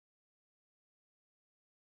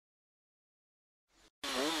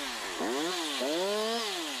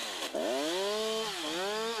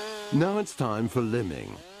Now it's time for limbing.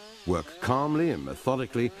 Work calmly and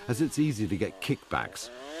methodically, as it's easy to get kickbacks.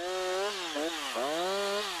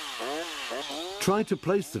 Try to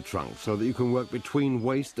place the trunk so that you can work between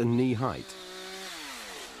waist and knee height.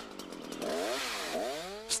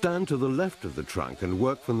 Stand to the left of the trunk and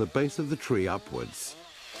work from the base of the tree upwards.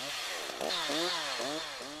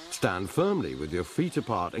 Stand firmly with your feet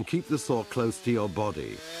apart and keep the saw close to your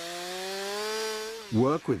body.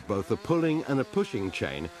 Work with both a pulling and a pushing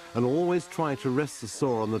chain, and always try to rest the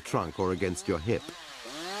saw on the trunk or against your hip.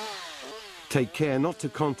 Take care not to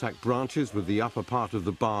contact branches with the upper part of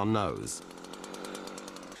the bar nose.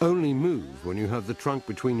 Only move when you have the trunk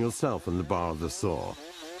between yourself and the bar of the saw.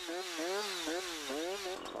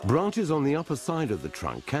 Branches on the upper side of the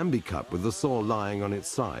trunk can be cut with the saw lying on its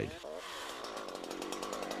side.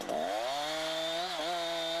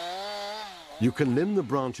 You can limb the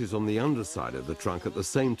branches on the underside of the trunk at the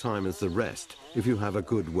same time as the rest if you have a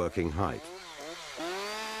good working height.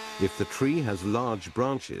 If the tree has large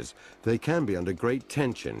branches, they can be under great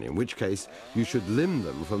tension, in which case you should limb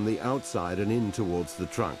them from the outside and in towards the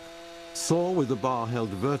trunk. Saw with the bar held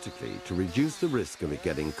vertically to reduce the risk of it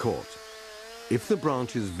getting caught. If the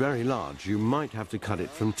branch is very large, you might have to cut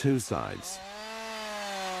it from two sides.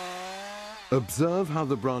 Observe how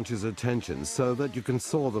the branches are tensioned so that you can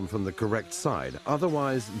saw them from the correct side.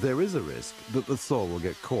 Otherwise, there is a risk that the saw will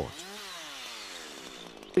get caught.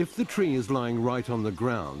 If the tree is lying right on the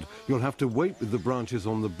ground, you'll have to wait with the branches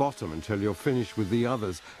on the bottom until you're finished with the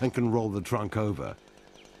others and can roll the trunk over.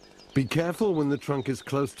 Be careful when the trunk is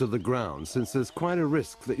close to the ground, since there's quite a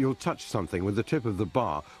risk that you'll touch something with the tip of the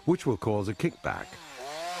bar, which will cause a kickback.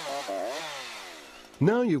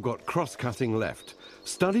 Now you've got cross-cutting left.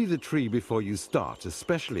 Study the tree before you start,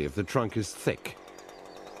 especially if the trunk is thick.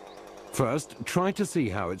 First, try to see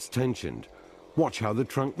how it's tensioned. Watch how the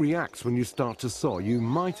trunk reacts when you start to saw. You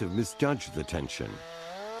might have misjudged the tension.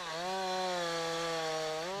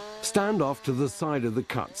 Stand off to the side of the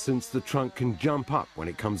cut, since the trunk can jump up when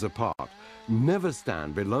it comes apart. Never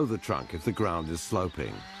stand below the trunk if the ground is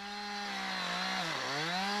sloping.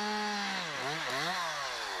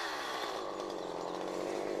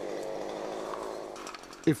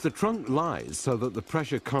 If the trunk lies so that the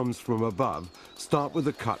pressure comes from above, start with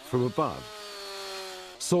a cut from above.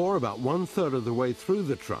 Saw about 1/3 of the way through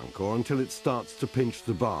the trunk or until it starts to pinch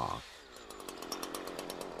the bar.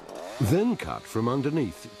 Then cut from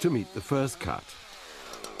underneath to meet the first cut.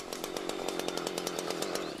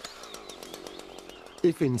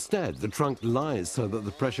 If instead the trunk lies so that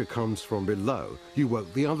the pressure comes from below, you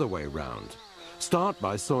work the other way round. Start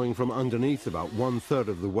by sawing from underneath about 1/3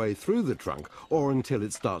 of the way through the trunk or until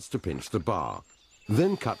it starts to pinch the bar.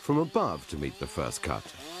 Then cut from above to meet the first cut.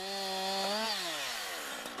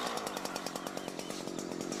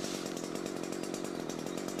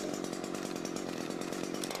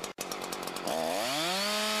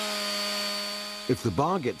 If the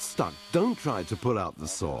bar gets stuck, don't try to pull out the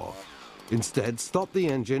saw. Instead, stop the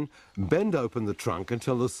engine, bend open the trunk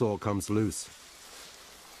until the saw comes loose.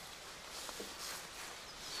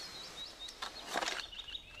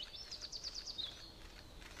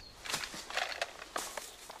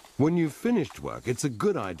 When you've finished work, it's a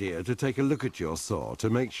good idea to take a look at your saw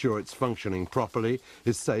to make sure it's functioning properly,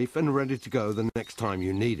 is safe and ready to go the next time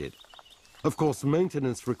you need it. Of course,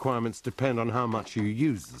 maintenance requirements depend on how much you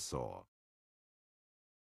use the saw.